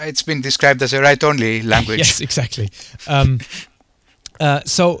that's how it's been described as a write-only language. Yes, exactly.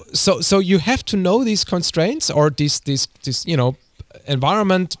 So you have to know these constraints or these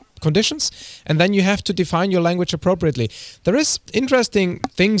environment conditions, and then you have to define your language appropriately. There is interesting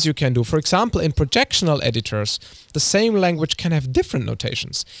things you can do. For example, in projectional editors, the same language can have different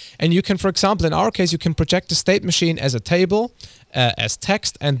notations. And you can, for example, in our case, you can project a state machine as a table, as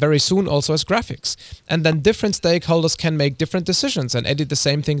text, and very soon also as graphics. And then different stakeholders can make different decisions and edit the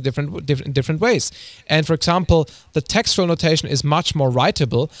same thing different ways. And for example, the textual notation is much more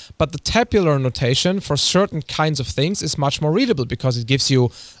writable, but the tabular notation for certain kinds of things is much more readable because it gives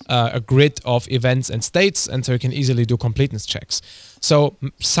you a grid of events and states, and so you can easily do completeness checks. So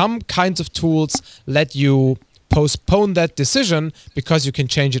some kinds of tools let you postpone that decision because you can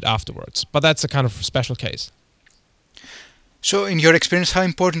change it afterwards. But that's a kind of special case. So in your experience, how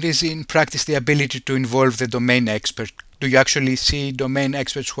important is in practice the ability to involve the domain expert? Do you actually see domain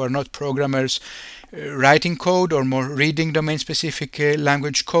experts who are not programmers writing code or more reading domain-specific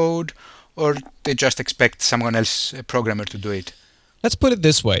language code, or they just expect someone else, a programmer, to do it? Let's put it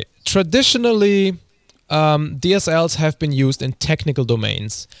this way. Traditionally, DSLs have been used in technical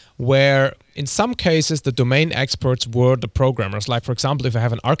domains where in some cases the domain experts were the programmers. Like for example, if I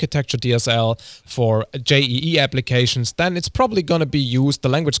have an architecture DSL for JEE applications, then it's probably going to be used, the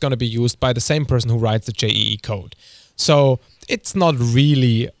language is going to be used by the same person who writes the JEE code. So it's not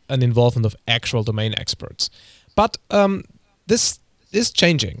really an involvement of actual domain experts. But this is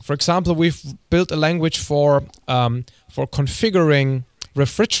changing. For example, we've built a language for configuring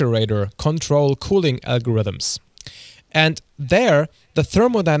refrigerator control cooling algorithms. And there, the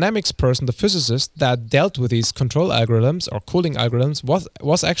thermodynamics person, the physicist that dealt with these control algorithms or cooling algorithms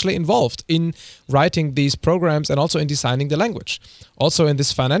was actually involved in writing these programs and also in designing the language. Also in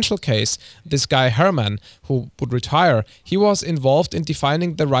this financial case, this guy Herman, who would retire, he was involved in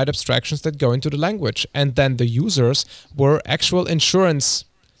defining the right abstractions that go into the language. And then the users were actual insurance,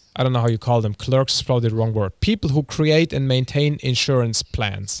 I don't know how you call them, clerks is probably the wrong word, people who create and maintain insurance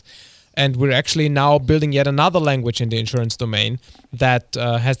plans. And we're actually now building yet another language in the insurance domain that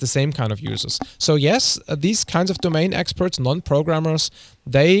has the same kind of users. So yes, these kinds of domain experts, non-programmers,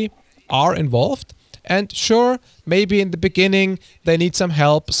 they are involved. And sure, maybe in the beginning they need some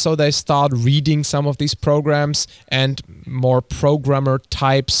help, so they start reading some of these programs and more programmer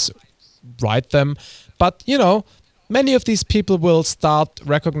types write them. But, you know, many of these people will start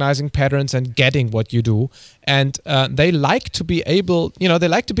recognizing patterns and getting what you do. And they like to be able, you know, they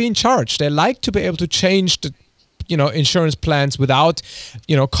like to be in charge. They like to be able to change the, you know, insurance plans without,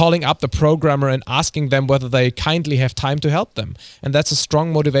 you know, calling up the programmer and asking them whether they kindly have time to help them. And that's a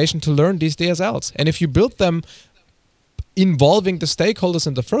strong motivation to learn these DSLs. And if you build them involving the stakeholders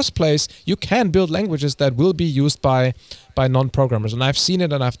in the first place, you can build languages that will be used by non-programmers. And I've seen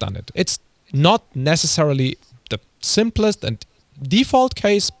it and I've done it. It's not necessarily the simplest and default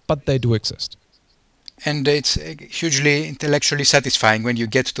case, but they do exist. And it's hugely intellectually satisfying when you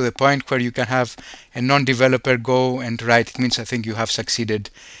get to the point where you can have a non-developer go and write. It means I think you have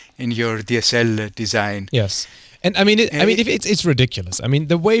succeeded in your DSL design. Yes. And I mean, it's ridiculous. I mean,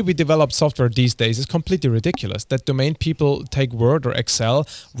 the way we develop software these days is completely ridiculous. That domain people take Word or Excel,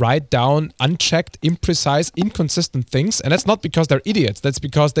 write down unchecked, imprecise, inconsistent things, and that's not because they're idiots. That's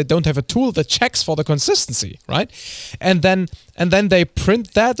because they don't have a tool that checks for the consistency, right? And then they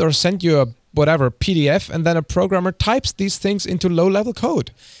print that or send you a whatever PDF, and then a programmer types these things into low-level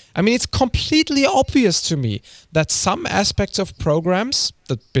code. I mean, it's completely obvious to me that some aspects of programs,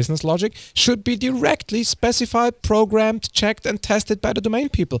 the business logic, should be directly specified, programmed, checked, and tested by the domain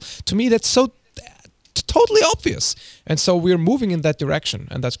people. To me, that's so totally obvious. And so we're moving in that direction,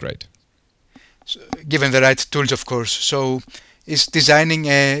 and that's great. So, given the right tools, of course. So is designing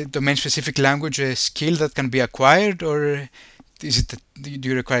a domain-specific language a skill that can be acquired, or do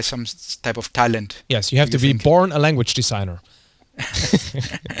you require some type of talent? Yes, you have to be born a language designer.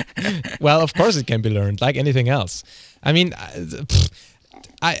 Well, of course it can be learned, like anything else. I mean,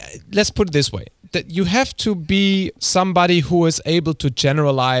 let's put it this way. that you have to be somebody who is able to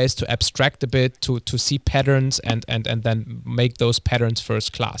generalize, to abstract a bit, to see patterns and then make those patterns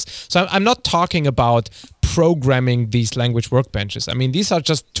first class. So I'm not talking about programming these language workbenches. I mean, these are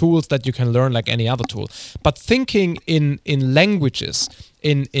just tools that you can learn like any other tool. But thinking in languages,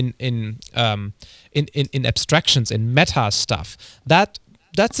 in abstractions, in meta stuff,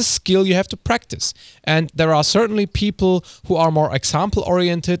 that's a skill you have to practice. And there are certainly people who are more example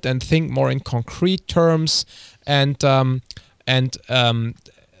oriented and think more in concrete terms, and and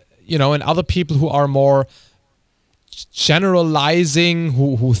other people who are more generalizing,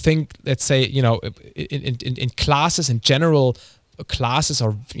 who think, let's say, in classes, in general classes,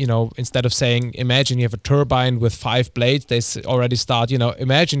 or instead of saying imagine you have a turbine with 5 blades, they already start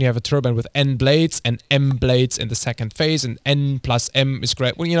imagine you have a turbine with n blades and m blades in the second phase, and n plus m is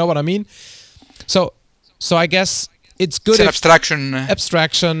great. Well, you know what I mean. So I guess it's good. It's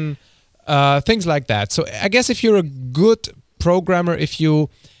abstraction, things like that. So I guess if you're a good programmer, if you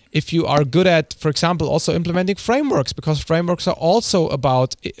are good at, for example, also implementing frameworks, because frameworks are also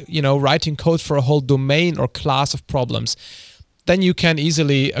about writing code for a whole domain or class of problems, then you can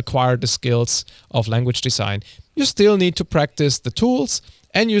easily acquire the skills of language design. You still need to practice the tools,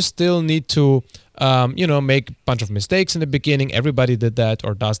 and you still need to, make a bunch of mistakes in the beginning. Everybody did that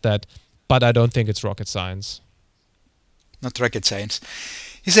or does that, but I don't think it's rocket science. Not rocket science.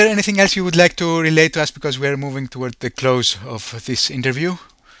 Is there anything else you would like to relate to us, because we are moving toward the close of this interview?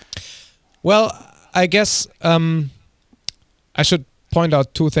 Well, I guess I should point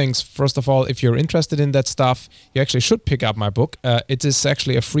out 2 things. First of all, if you're interested in that stuff, you actually should pick up my book. It is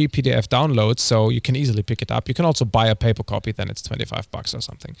actually a free PDF download, so you can easily pick it up. You can also buy a paper copy, then it's $25 or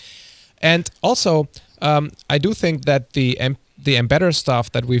something. And also, I do think that the embedder stuff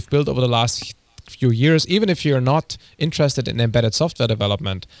that we've built over the last few years, even if you're not interested in embedded software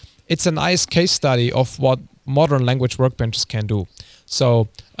development, it's a nice case study of what modern language workbenches can do. So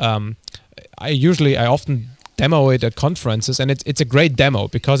I often demo it at conferences, and it's a great demo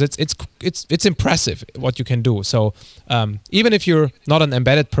because it's impressive what you can do. So even if you're not an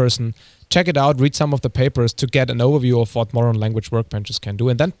embedded person, check it out, read some of the papers to get an overview of what modern language workbenches can do,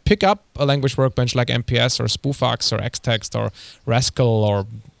 and then pick up a language workbench like MPS or SpoofX or Xtext or Rascal or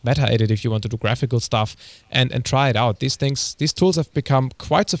MetaEdit if you want to do graphical stuff, and try it out. These tools have become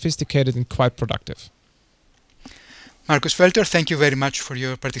quite sophisticated and quite productive. Markus Völter, thank you very much for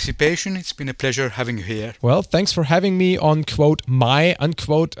your participation. It's been a pleasure having you here. Well, thanks for having me on, quote, my,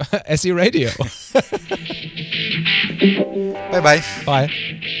 unquote, SE Radio. Bye-bye. Bye.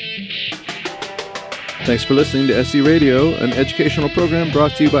 Thanks for listening to SE Radio, an educational program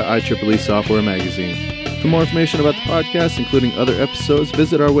brought to you by IEEE Software Magazine. For more information about the podcast, including other episodes,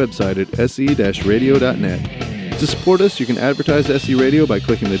 visit our website at se-radio.net. To support us, you can advertise SE Radio by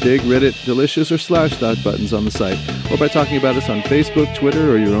clicking the dig, Reddit, delicious, or /dot buttons on the site, or by talking about us on Facebook,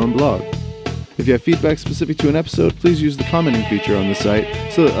 Twitter, or your own blog. If you have feedback specific to an episode, please use the commenting feature on the site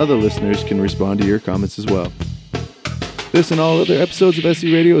so that other listeners can respond to your comments as well. This and all other episodes of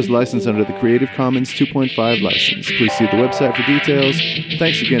SE Radio is licensed under the Creative Commons 2.5 license. Please see the website for details.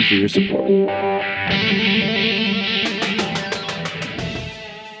 Thanks again for your support.